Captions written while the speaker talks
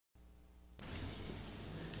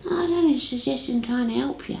just suggesting trying to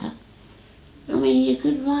help you. I mean, you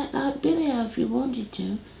could write like Billy if you wanted to,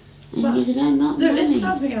 and Well, you could earn lot of there money. is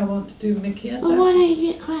something I want to do, Mickey. Well, why don't you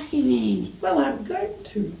get cracking then? Well, I'm going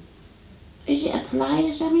to. Is it a play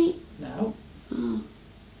or something? No. Oh.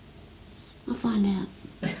 I'll find out.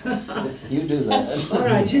 You do that. All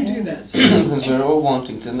right, you do that. Because we're all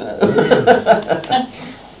wanting to know.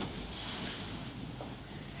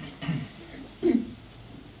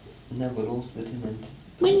 No, we're all sitting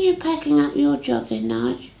anticipation. When you packing up your job then,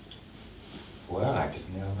 Nige? Well, I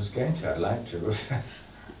didn't know I was going to. I'd like to.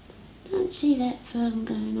 Don't see that firm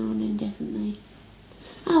going on indefinitely.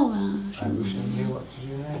 Oh well. I wish I knew what to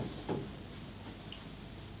do next.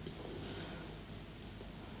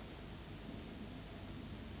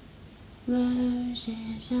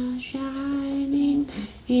 Roses are shining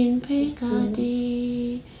in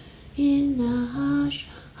Piccadilly, in the hush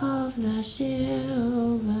of the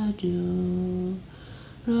silver dew.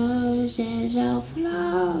 Roses are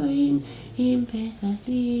flowering in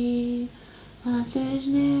Piccadilly, but there's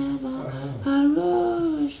never a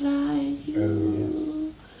rose like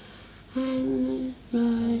you. And the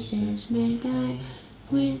roses may die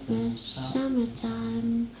with the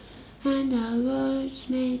summertime, and our roads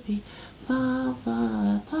may be far,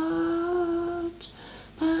 far apart,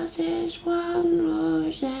 but there's one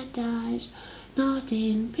rose that dies not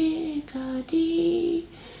in Piccadilly.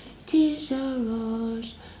 It is a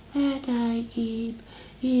rose that I keep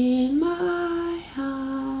in my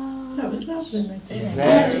heart. That was lovely, Mickey.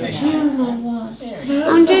 Very Sure I was.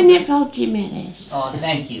 I'm doing it for old Jim Ellis. Oh,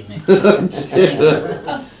 thank you, Mickey.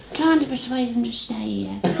 Trying to persuade him to stay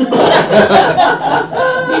here. Then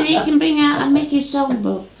he can bring out a Mickey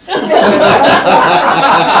songbook.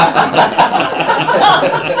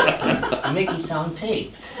 A Mickey song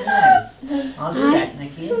tape. Yes. I'll do that,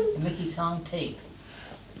 Mickey. A Mickey song tape.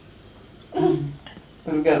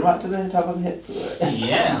 We'll get right to the top of the hit.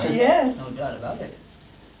 Yeah. Yes. No doubt about it.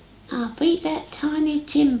 I'll beat that tiny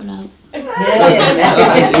tin bloke. That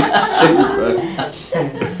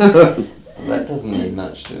doesn't need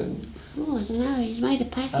much to it. Oh, I don't know, he's made a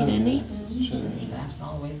packet, hasn't he? That's true. He laughs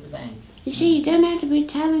all the way to the bank. You see, you don't have to be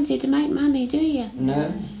talented to make money, do you?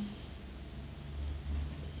 No.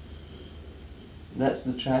 That's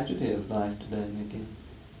the tragedy of life today, Mickey.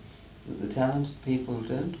 That the talented people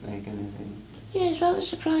don't make anything. Yeah, it's rather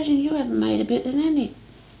surprising you haven't made a bit then, hasn't it?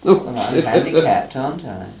 Well, I'm handicapped, aren't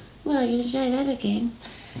I? Well, you can say that again.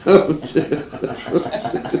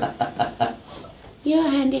 You're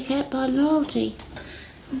handicapped by loyalty.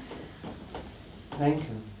 Thank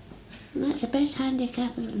you. And that's the best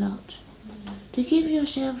handicap of the lot. To give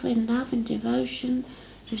yourself in love and devotion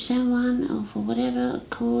to someone or for whatever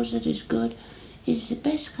cause that is good is the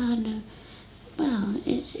best kind of, well,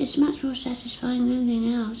 it's much more satisfying than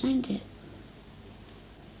anything else, ain't it?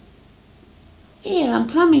 Here, I'm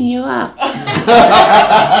plumbing you up.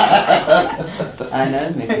 I know,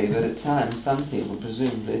 Mickey, but at times some people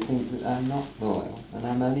presumably think that I'm not loyal and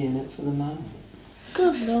I'm only in it for the money.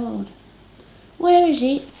 Good Lord. Where is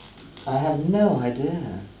it? I have no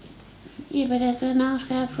idea. You better go and ask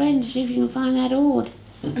our friend to see if you can find that hoard.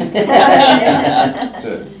 That's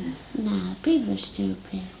true. No, people are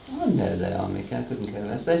stupid. Oh, no, they are, Mickey. I couldn't care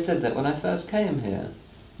less. They said that when I first came here.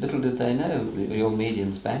 Little did they know your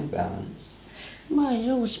medium's bank balance. Well, he's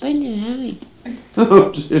always spending it, isn't he?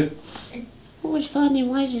 Oh dear. Always finding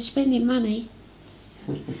ways of spending money.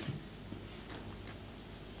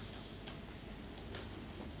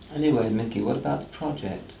 Anyway, Mickey, what about the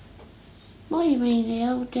project? What do you mean, the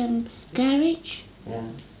old garage? Yeah.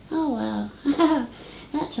 Oh, well,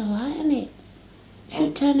 that's all right, isn't it?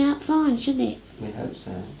 Should turn out fine, shouldn't it? We hope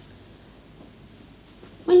so.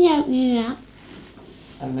 When you open it up,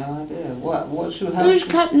 I've no idea. What should happen? who's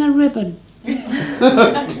cutting the ribbon?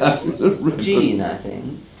 Jean, I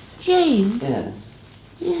think. Jean? Yes.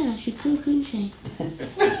 Yeah, she could, couldn't she?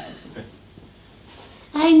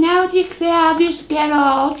 I now declare this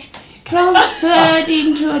garage transferred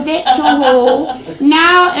into a lecture hall,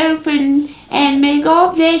 now open, and may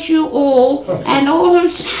God bless you all, and all who...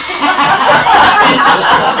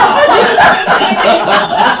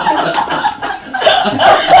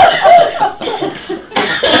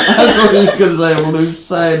 I thought he was going to say, well, who's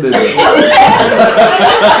saying it?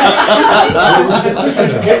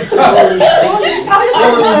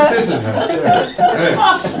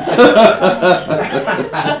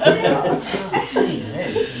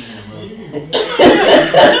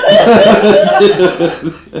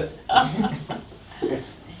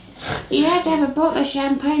 You have to have a bottle of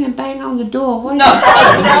champagne and bang on the door, won't No, you?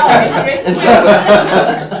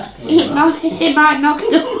 no, It might knock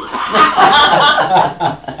it off.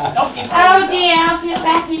 don't Oh dear, I feel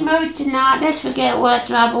happy mood tonight. Let's forget work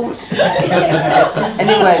troubles.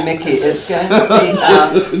 Anyway, Mickey, it's going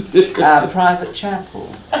to be our private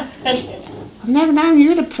chapel. I've never known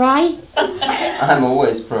you to pray. I'm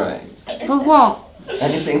always praying. For what?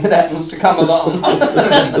 Anything that happens to come along.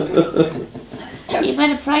 You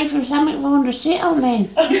better pray for something for one to sit on then.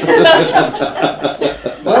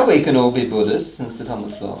 Well, we can all be Buddhists and sit on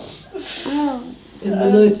the floor. Oh, In the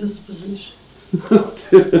lotus position.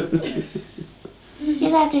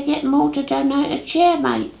 you'll have to get more to donate a chair,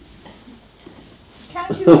 mate.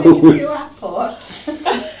 Can't you make a few apports?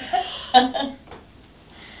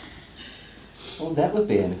 Well, that would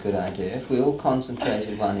be a good idea if we all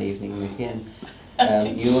concentrated one evening, Mickey,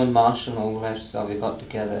 and you and Marshall and all the rest of you got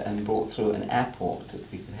together and brought through an apport that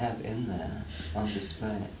we could have in there on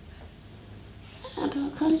display. But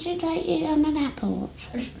concentrated on an apport.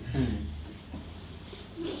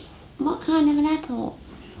 What kind of an apport?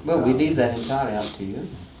 Well, we leave that entirely up to you.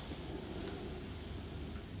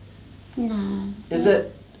 No. Is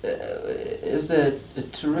there a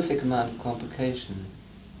terrific amount of complication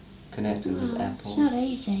connected with Well, apport? it's not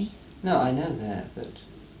easy. No, I know that, but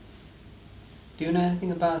do you know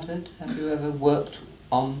anything about it? Have you ever worked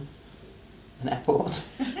on an apport?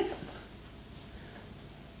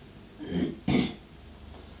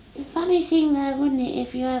 The funny thing though, wouldn't it,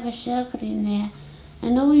 if you have a circle in there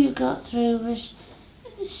and all you got through was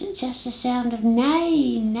just the sound of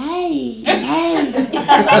nay, nay, nay.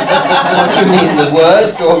 What do you mean, the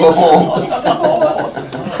words or the horse?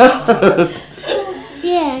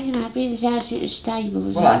 Yeah, you know, being as house it was stable.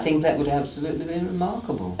 Well, I think that would absolutely be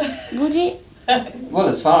remarkable. Would it? Well,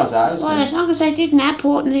 as far as I was Well, as concerned. long as they did an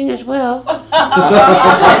apport thing as well. We're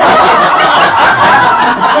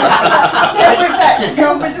back to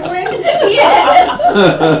go with the wind. Yes.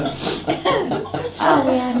 Oh,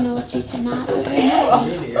 we are naughty tonight, but we're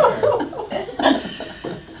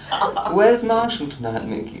not. Where's Marshall tonight,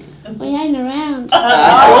 Mickey? We ain't around.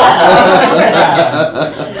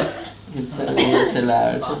 It's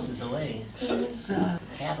hilarious. Boss is away.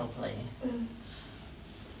 Cattle play.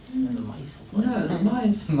 And the mice will play. No, the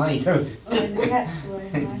mice. Mice.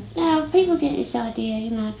 Now, people get this idea, you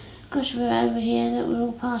know, because we're over here, that we're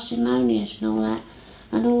all parsimonious and all that,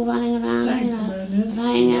 and all running around, you know, Sanctimonious.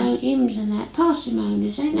 playing out hymns and that.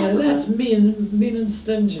 Parsimonious, ain't No, that what that's mean and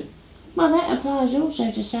stingy. Well, that applies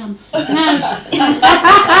also to some. No,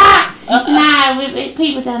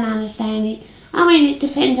 people don't understand it. I mean, it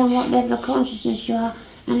depends on what level of consciousness you are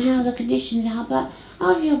and how the conditions are, but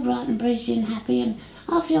I feel bright and breezy and happy, and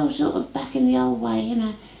I feel sort of back in the old way, you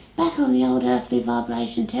know, back on the old earthly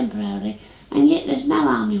vibration temporarily, and yet there's no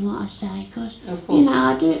harm in what I say, because, you know,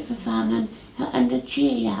 I do it for fun and to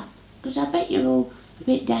cheer you up, because I bet you're all a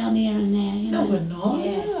bit down here and there, you No, know. we're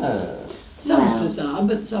not. Some of us are,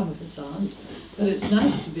 but some of us aren't. But it's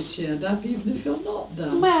nice to be cheered up, even if you're not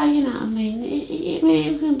down. Well, you know what I mean. It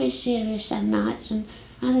can be serious some nights, and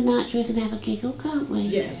other nights we can have a giggle, can't we?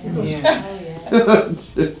 Yes, of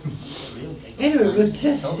course. Real big Anyway, we're fun.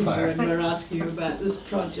 testing far. you and we're asking you about this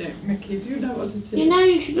project. Mickey, do you know what it is? You know,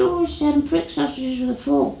 you should always prick sausages with a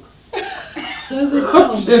fork. So they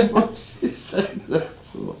tell me. What's he saying that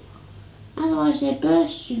for? Otherwise they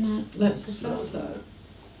burst, you know. Let's the photo.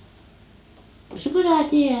 It's a good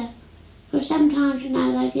idea, because sometimes, you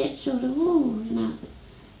know, they get sort of, ooh, you know.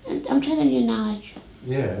 And I'm telling you, Nigel.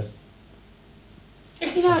 Yes.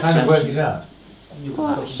 You know, Trying to work it sausages. out. You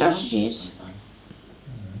What, put sausages?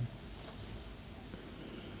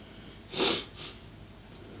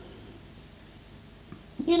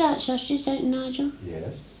 You like sausages, don't you, Nigel?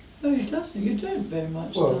 Yes. No, he doesn't. You don't very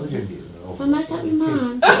much. Well, do we you? didn't get an awful Well, make up your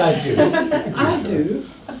mind. Yes, I do.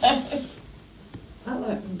 I do. I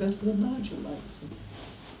like them better than Nigel likes them.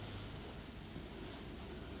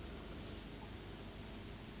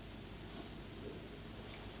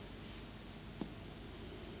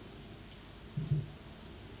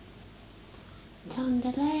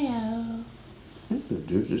 Tondaleo. I think they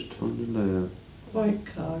do just Tondaleo. White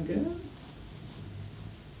cargo.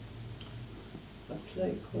 A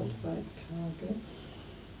plate called white cargo.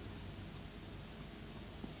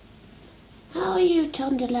 How are you,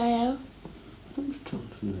 Tondaleo? What's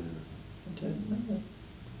Tondaleo? I don't know.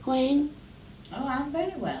 Gwen? Oh, I'm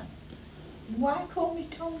very well. Why call me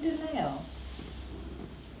Tom DeLeo?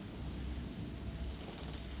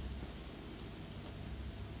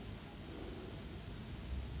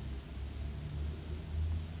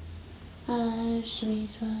 Oh, sweet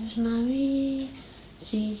Rosemary,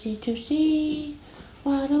 it's easy to see.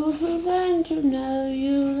 Why don't we learn to know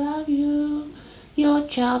you, love you? You're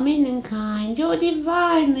charming and kind, you're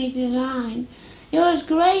divinely designed. You're as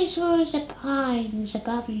graceful as the pines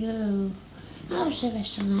above you. How's the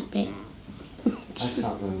rest on that bit? I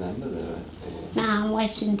can't remember the rest of it. Now I'm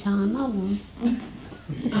wasting time. Hold on.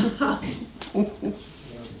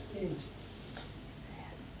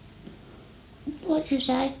 What'd you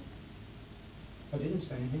say? I didn't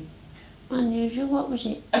say anything. Unusual. What was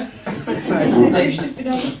it? They should have been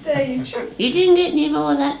on the stage. You didn't get any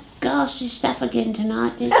more of that ghastly stuff again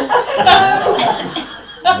tonight, did you?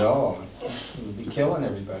 No, it would be killing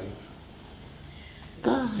everybody,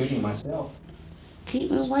 God, including myself.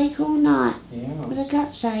 keep me awake all night with a Yeah.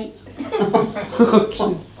 gut's ache.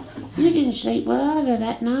 You didn't sleep well either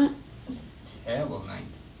that night. Terrible night.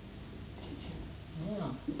 Yeah.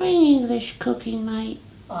 Bring English cooking, mate.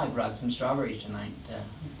 I brought some strawberries tonight.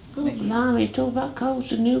 Oh, Mickey. blimey, talk about coals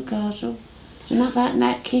to Newcastle. There's enough out in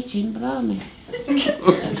that kitchen, blimey.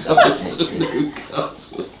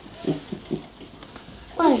 Newcastle.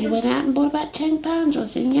 Well, you went out and bought about £10 or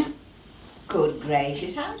didn't you? Good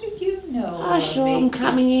gracious, how did you know? I saw them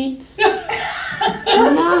coming in.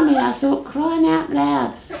 Blimey, I thought, crying out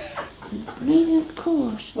loud. Bleeding, of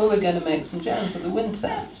course. Well, we're going to make some jam for the winter.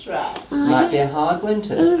 That's right. Might be a hard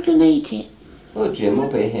winter. Who's going to eat it? Well, Jim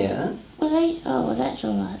will be here. Will he? Oh, well, that's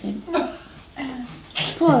all right then.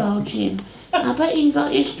 Poor old Jim. I bet you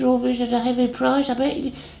got your strawberries at a heavy price. I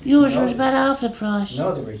bet yours was about half the price.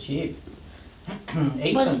 No, they were cheap.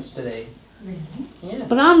 8 Was it? pence today. Yes.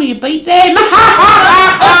 Blimey, you beat them! Didn't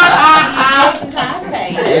I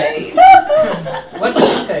pay? What did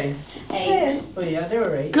you pay? 8. Oh yeah, they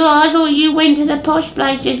were 8. God, I thought you went to the posh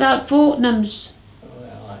places like Fortnum's.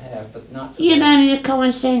 Well, I have, but not for You them. learn your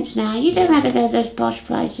common sense now. You don't have to go to those posh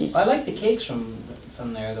places. I like the cakes from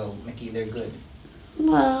there though, Mickey. They're good.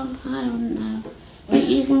 Well, I don't know. But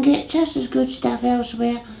you can get just as good stuff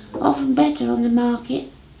elsewhere, often better on the market.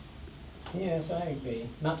 Yes, I agree.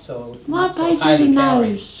 Not so. My not so place highly really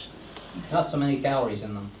calories. knows. Not so many calories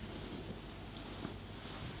in them.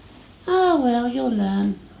 Oh well, you'll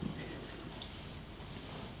learn.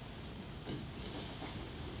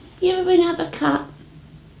 You ever been up the cut?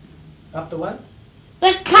 Up the what?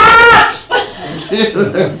 The cut!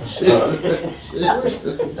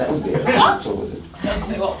 That would be a battle with it.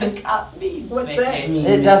 Doesn't know what the cut means. What's Mickey.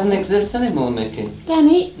 It doesn't exist anymore, Mickey. Done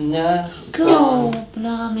it? No, it's gone. God,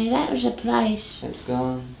 blimey, that was a place. It's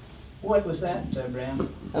gone. What was that,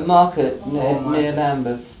 Bram? A market near, Oh, market. near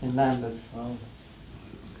Lambeth, in Lambeth. Oh.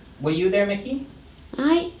 Were you there, Mickey?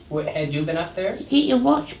 Hey, Had you been up there? you get your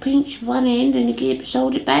watch pinched one end and you get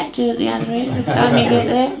sold it back to at the other end by the time you get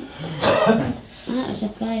there. That was a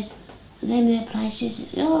place. And them there places,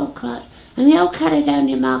 oh Christ. And the old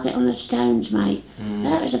Caledonia Market on the Stones, mate. Mm.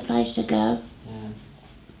 That was a place to go. Yeah.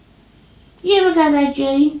 You ever go there,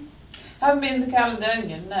 Jean? Haven't been to the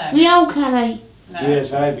Caledonian, no. The old Calais. No.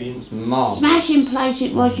 Yes, I've been. It's Mom. Smashing place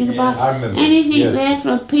it was. You could Yeah, buy I remember. anything Yes. there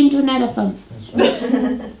from a pin to an elephant. That's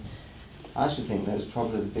right. I should think that was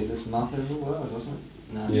probably the biggest market in the world, wasn't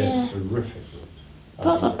it? No. Yeah, Yeah. it's terrific.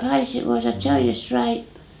 Proper place it was, I tell you straight.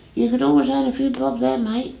 You could always earn a few bob there,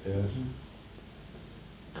 mate. Yeah.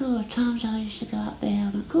 God, times I used to go up there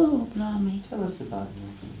and God, blimey. Tell us about it,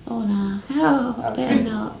 Mickey. Oh no, oh, better Okay.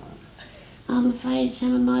 not. I'm afraid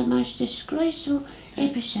some of my most disgraceful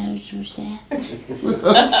episodes was there.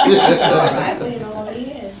 That's all right, we're all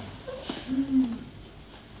ears.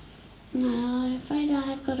 No, I'm afraid I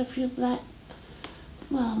have got a few black,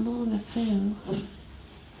 well, more than a few,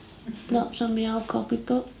 blots on my old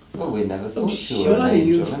copybook. Well, we never thought you were an surely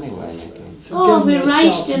angel you- anyway, Mickey. Oh, I've Forgive erased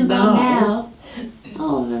yourself them by now. now.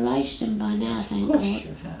 Oh, I've erased them by now, Of thank course God.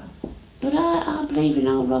 you have. But I believe in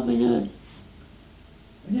old Robin Hood.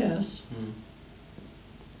 Yes.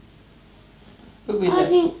 But we I let,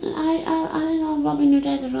 think old Robin Hood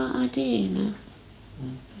had the right idea, you know.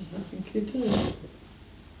 I think you do.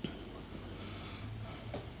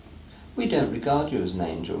 we don't regard you as an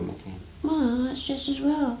angel, Mickey. Well, that's just as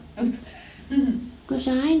well. Because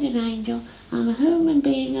I ain't an angel. I'm a human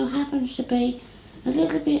being who happens to be a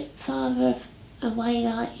little bit farther away,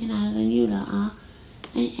 like, you know, than you lot are,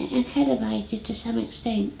 and elevated to some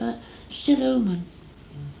extent, but still human.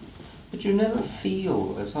 But you never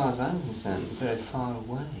feel, as far as I'm concerned, very far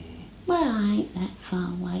away. Well, I ain't that far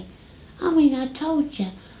away. I mean, I told you,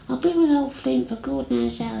 I've been with old Flint for God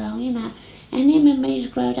knows how long, you know, and him and me's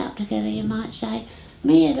growed up together, you might say.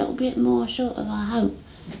 Me a little bit more sort of, I hope,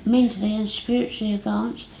 mentally and spiritually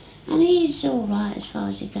advanced, and he's all right as far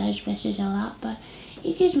as he goes, bless his whole heart, but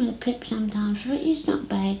he gives me the pip sometimes, but he's not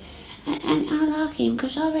bad. And I like him,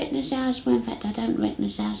 because I reckon as ours, well, in fact, I don't reckon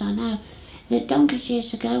as ours, I know, that donkeys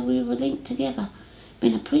years ago we were linked together,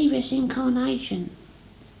 in a previous incarnation.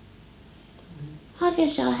 I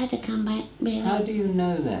guess I had to come back, really. How do you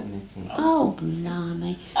know that, Mickey? Oh,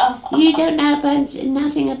 blimey. You don't know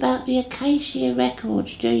nothing about the Acacia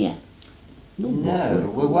records, do you?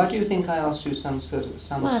 No. Well, why do you think I asked you some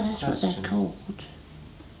Well, that's question? what they're called.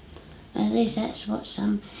 At least that's what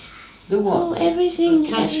some... The what? Oh, everything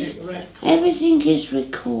is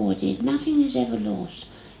recorded. Nothing is ever lost.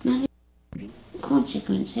 Nothing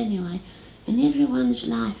consequence, anyway. And everyone's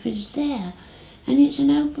life is there. And it's an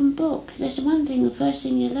open book. That's the one thing, the first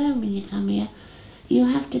thing you learn when you come here. You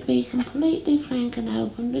have to be completely frank and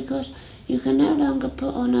open, because you can no longer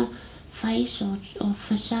put on a face or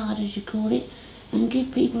facade, as you call it, and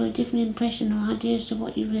give people a different impression or ideas to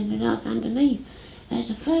what you really like underneath. That's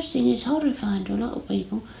the first thing. Is horrifying to a lot of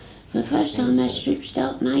people. For the first time they're stripped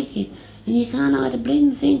stark naked, and you can't hide a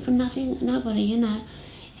bleeding thing from nobody, you know.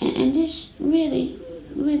 And this really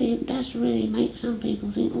does really make some people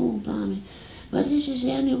think, oh, blimey. But this is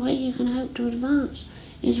the only way you can hope to advance,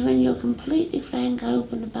 is when you're completely frank,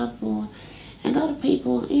 open, above board. And a lot of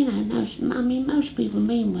people, you know, most people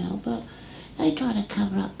mean well, but they try to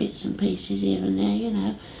cover up bits and pieces here and there, you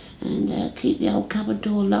know, and keep the old cupboard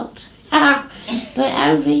door locked. But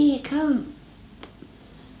over here you can't.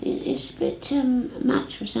 It's a bit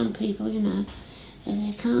much for some people, you know, and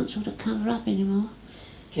they can't sort of cover up anymore.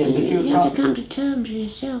 Yeah, but you have to come to terms with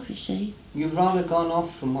yourself, you see. You've rather gone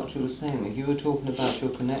off from what you were saying. You were talking about your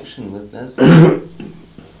connection with Leslie.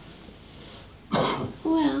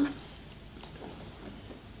 Well,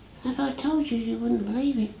 if I told you, you wouldn't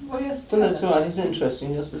believe it. Well, yes, Well, that's all right. It's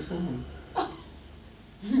interesting just the same.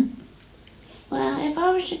 Well, if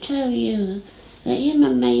I was to tell you that him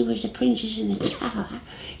and me was the princess in the tower,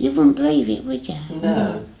 you wouldn't believe it, would you?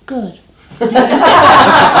 No. Good.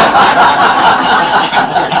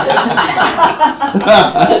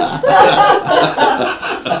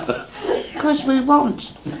 Because we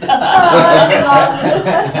won't.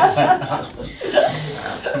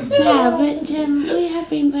 No, but we have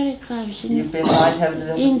been very close. And You've been light-headed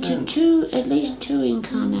ever into since. at least two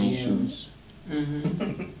incarnations.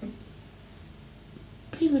 Mm-hmm.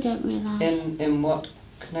 People don't realise. In what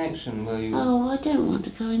connection were you? Oh, I don't want to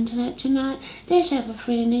go into that tonight. Let's have a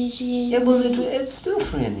free and easy. Yeah, well, it's still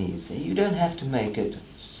free and easy. You don't have to make it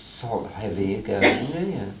so heavy going, do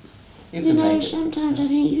you? You know, sometimes I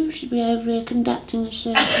think you should be over here conducting a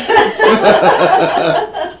service.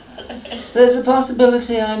 There's a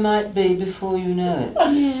possibility I might be before you know it.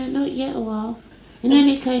 Yeah, not yet a while. In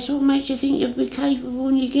any case, what makes you think you'll be capable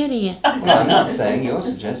when you get here? Well, I'm not saying, you're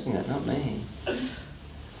suggesting that, not me.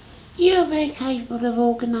 You're very capable of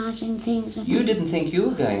organising things. You didn't think you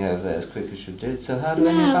were going over there as quick as you did, so how do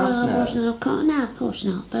any of us I know? wasn't. No, of course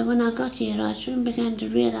not. But when I got here, I soon began to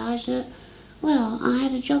realise that, well, I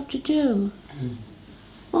had a job to do. It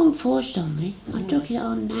wasn't forced on me. I took it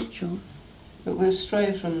on natural. But we've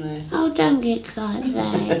strayed from the... Oh, don't get like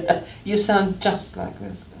that. You sound just like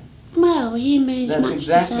this. Well, he means That's much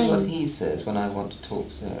exactly the same. what he says when I want to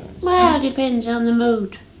talk serious. Well, it depends on the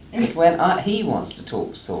mood. When he wants to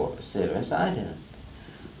talk serious, I don't.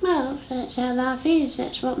 Well, that's how life is.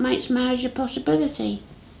 That's what makes marriage a possibility.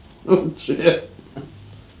 Oh, dear.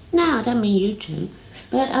 No, I don't mean you two,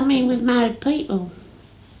 but I mean with married people.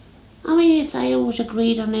 I mean, if they always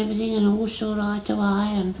agreed on everything and all saw eye to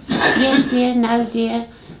eye and yes dear, no dear,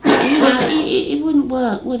 you know, it wouldn't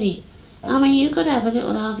work, would it? I mean, you've got to have a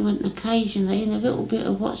little argument occasionally and a little bit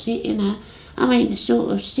of what's it, you know. I mean, to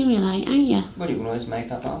sort of stimulate, ain't you? Well, you can always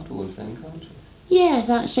make up afterwards then, can't you? Yeah, it's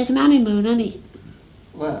like a second honeymoon, ain't it?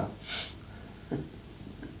 Well,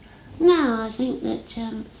 No, I think that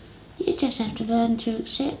you just have to learn to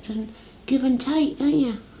accept and give and take, don't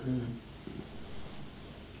you? mm.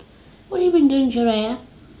 What have you been doing to your hair?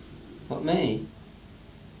 What, me?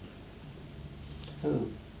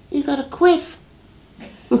 Who? You got a quiff.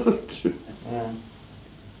 Yeah.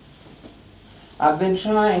 I've been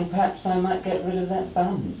trying, perhaps I might get rid of that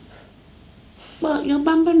bump. What, your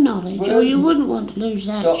bump of knowledge? Well, Or you wouldn't want to lose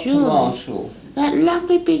that, Dr. surely. Marshall. That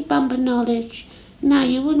lovely big bump of knowledge. No,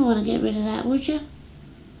 you wouldn't want to get rid of that, would you?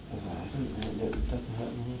 Oh, I don't know, it doesn't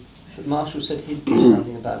hurt me. But Marshall said he'd do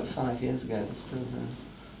something about it 5 years ago, it's still there.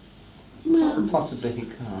 Well, Possibly he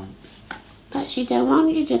can't. perhaps you don't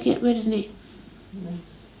want you to get rid of it. No,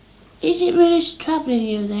 Is it really troubling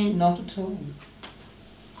you then? not at all.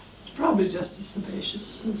 It's probably just a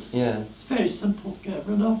sebaceous. Yeah. It's very simple to get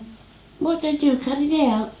rid of. What they do, cut it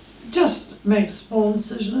out? Just make a small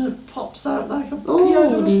incision and it pops out like a Oh, pea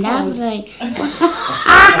out of a pod. lovely.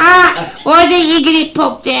 Why don't you get it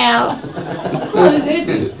popped out? Well,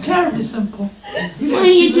 it's terribly simple. You Why don't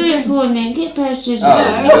don't you keep do a it thing. for me? Get past scissors.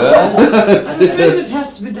 Oh, good. I'm afraid it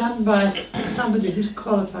has to be done by somebody who's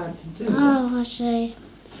qualified to do it. Oh, I see.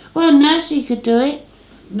 Well, Nursey could do it.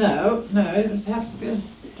 No, it would have to be a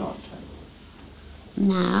doctor.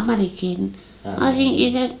 No, I'm only kidding. I think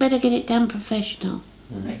you'd better get it done professional.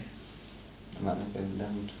 I might not get it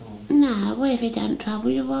done at all. No, well, if it don't trouble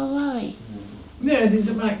you, why worry? The only things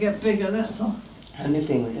that might get bigger, that's all. Only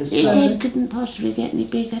thing that is His head couldn't possibly get any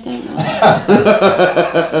bigger, don't know.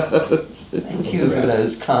 Thank you for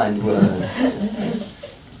those kind words.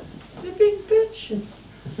 They're being bitchy.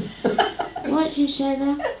 What did you say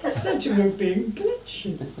there? I said you were being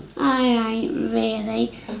bitchy. I ain't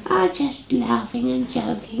really. I'm just laughing and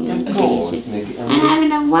joking and Of course, teasing Mickey. and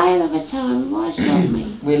having a whale of a time. Why stop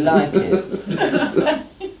me? We like it.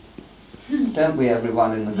 Don't we,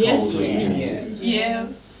 everyone in the cold Yes. region?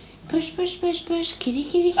 Yes. Push, push, push, push, kitty,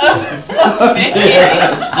 kitty, kitty. Miss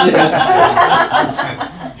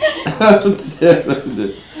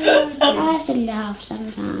I have to laugh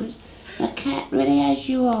sometimes. The cat really has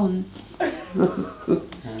you on.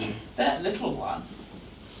 that little one.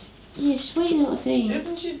 You sweet little thing.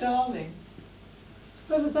 Isn't she darling?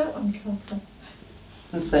 Where did that one come from?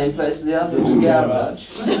 The same place as the others, garage.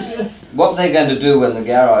 What they're going to do when the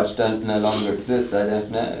garage no longer exists, I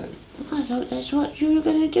don't know. I thought that's what you were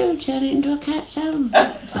going to do, turn it into a cat's home.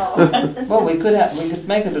 Well, we could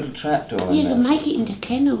make a little trapdoor You in could there. make it into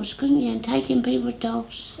kennels, couldn't you, and take in people's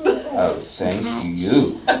dogs. Oh, thank Cats.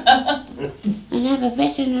 you. And have a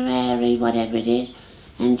veterinary, whatever it is,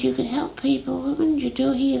 and you could help people, wouldn't you,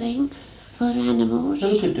 do healing for animals.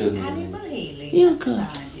 Who could do Animal that? healing, You that's could. an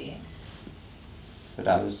idea. But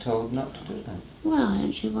I was told not to do that. Well, I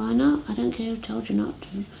don't see why not. I don't care who told you not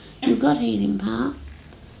to. You've got healing power.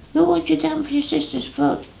 Look what you've done for your sister's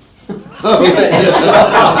foot.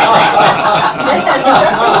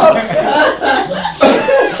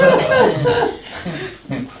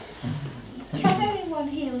 Can anyone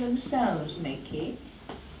heal themselves, Mickey?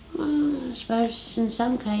 Well, I suppose in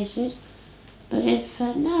some cases. But if,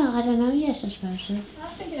 no, I don't know. Yes, I suppose so. I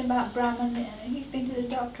was thinking about Brahman, he's been to the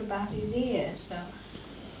doctor about his ear, so...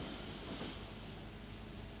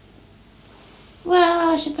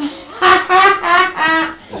 Well, I suppose.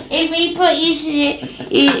 If he put his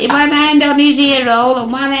one hand on his ear hole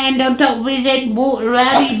and one hand on top of his head and walked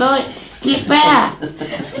around, he might get better.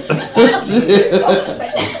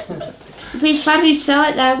 It'd be a funny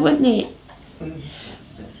sight though, wouldn't it?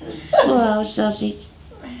 Poor old sausage.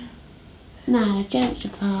 No, jokes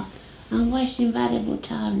apart. I'm wasting valuable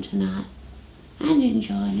time tonight and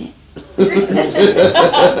enjoying it.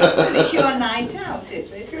 Well, it's your night out,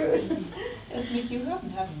 is it? Good. Yes, Mickey, you haven't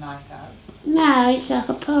had a night out. No, it's like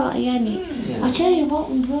a party, isn't it? Yeah. I'll tell you what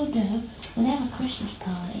we will do. We'll have a Christmas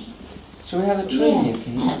party. Shall we have a tree,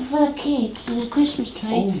 Mickey? For the kids and a Christmas tree.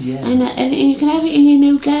 Oh, yes. And you can have it in your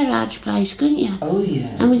new garage place, couldn't you? Oh,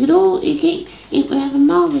 yes. And we could all, we'll have a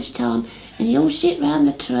marvellous time. And you all sit round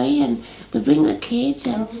the tree and we bring the kids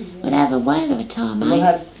and we'll have a whale of a time,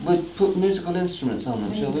 eh? We'll put musical instruments on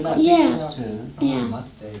them, shall we? Like Yeah. this too. Yeah. I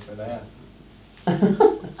must stay for that.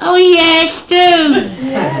 Oh yes, do!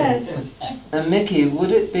 Yes. And Mickey, would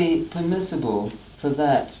it be permissible for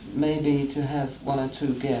that maybe to have one or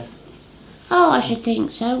two guests? Oh, I should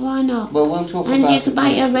think so, why not? Well, we'll talk And about you could it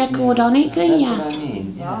make a next- record yeah, on it, couldn't That's ya? what I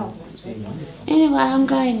mean, Wow, yes. that's really wonderful. Anyway, I'm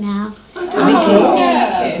going now.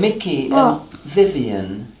 Yeah. Mickey, What?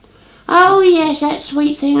 Vivian, Oh yes, that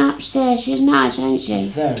sweet thing upstairs. She's nice, ain't she?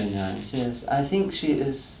 very nice, yes. I think she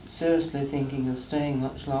is seriously thinking of staying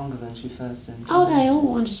much longer than she first intended. Oh, they all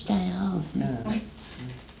want to stay home. Yes.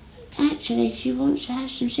 Actually, she wants to have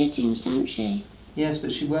some sittings, don't she? Yes,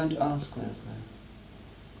 but she won't ask Leslie.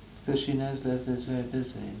 Because she knows Leslie's very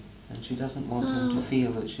busy, and she doesn't want him to Oh.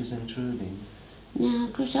 feel that she's intruding. No,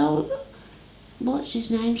 because what's his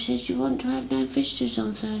name says you want to have no visitors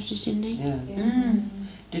on Thursdays, didn't he? Yeah. Mm.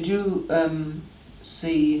 Did you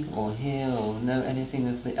see or hear or know anything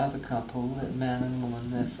of the other couple, that man and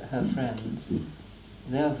woman, her friends?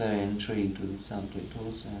 They're very intrigued with the subject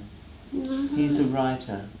also. No, He's a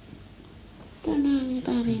writer. don't know anything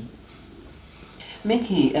about him.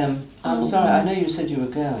 Mickey, I'm Oh. sorry, I know you said you were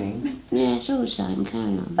going. Yeah, it's all the same,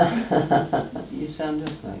 carry on. You sound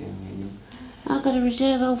just like you, Amelia. I've got to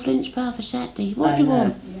reserve old Flint's bar for Saturday. What I do you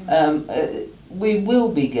know. want? We will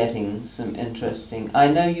be getting some interesting. I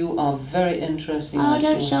know you are very interesting. Oh, like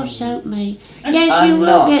don't you're self-soap reading. me. Yes, I'm you will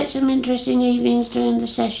not. get some interesting evenings during the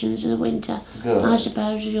sessions in the winter. Good. I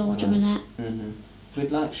suppose, the autumn and that. Mm-hmm.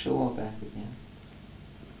 We'd like Shaw back again.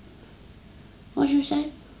 What do you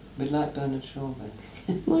say? We'd like Bernard Shaw back.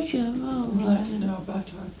 Would you? Oh, I'd like to right. know about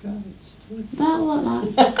our guides too. About what,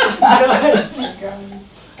 like?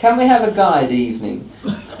 Guides. Can we have a guide evening?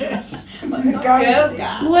 Yes. Well, Girl guide.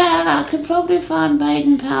 Well, I could probably find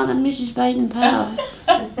Baden-Powell and Mrs. Baden-Powell,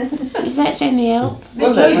 if that's any help.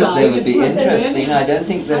 Well, they would be Wouldn't they, interesting. really? I don't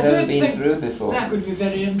think they've I ever don't been think through before. That would be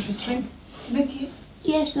very interesting. Mickey,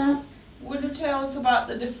 Yes, love? will you tell us about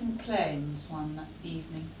the different planes one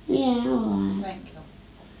evening? Yeah, all right. Thank you.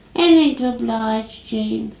 Anything to oblige,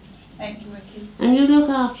 Jean. Thank you, Mickey. And you look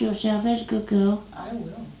after yourself, there's a good girl. I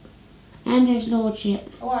will. And his lordship.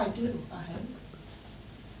 Oh, I do, I hope.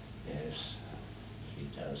 Yes, she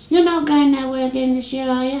does. You're not going nowhere again this year,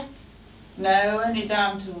 are you? No, only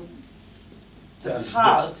down to the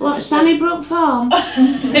house. What, Sunnybrook Farm?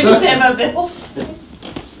 If it's ever built.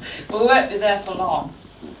 We won't be there for long.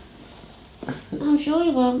 I'm sure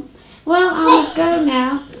you won't. Well, I must go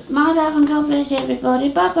now. My love and God bless everybody.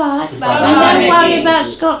 Bye-bye. And don't worry Mickey. about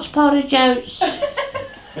Scott's porridge oats. All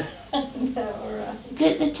right.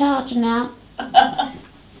 Get the tartan out.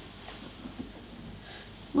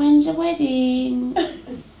 When's the wedding? In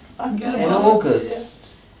August.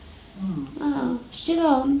 Oh, still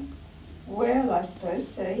on. Well, I suppose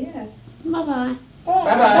so, yes. Bye-bye.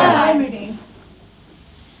 Bye-bye. Mickey.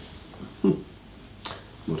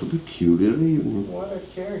 What a peculiar evening. What a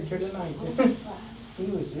character tonight. He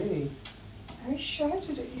was really, I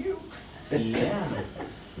shouted at you. yeah.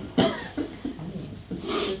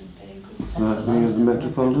 Like being at the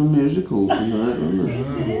Metropolitan Music Hall tonight, wasn't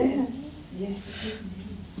it? Yes. Yes, it is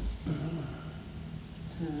indeed.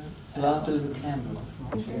 I'll do the camera.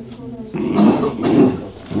 Don't fall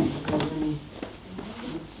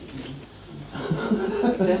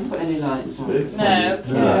Don't put any lights on. over. No.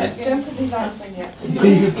 Don't put any lights on yet.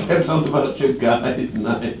 You kept on about your guide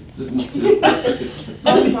night, didn't you?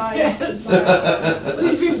 Bye-bye. Yes.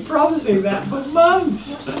 He's been promising that for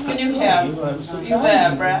months. Can you hear? You, You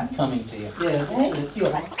there, Brad? coming to you. Yeah.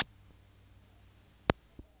 You're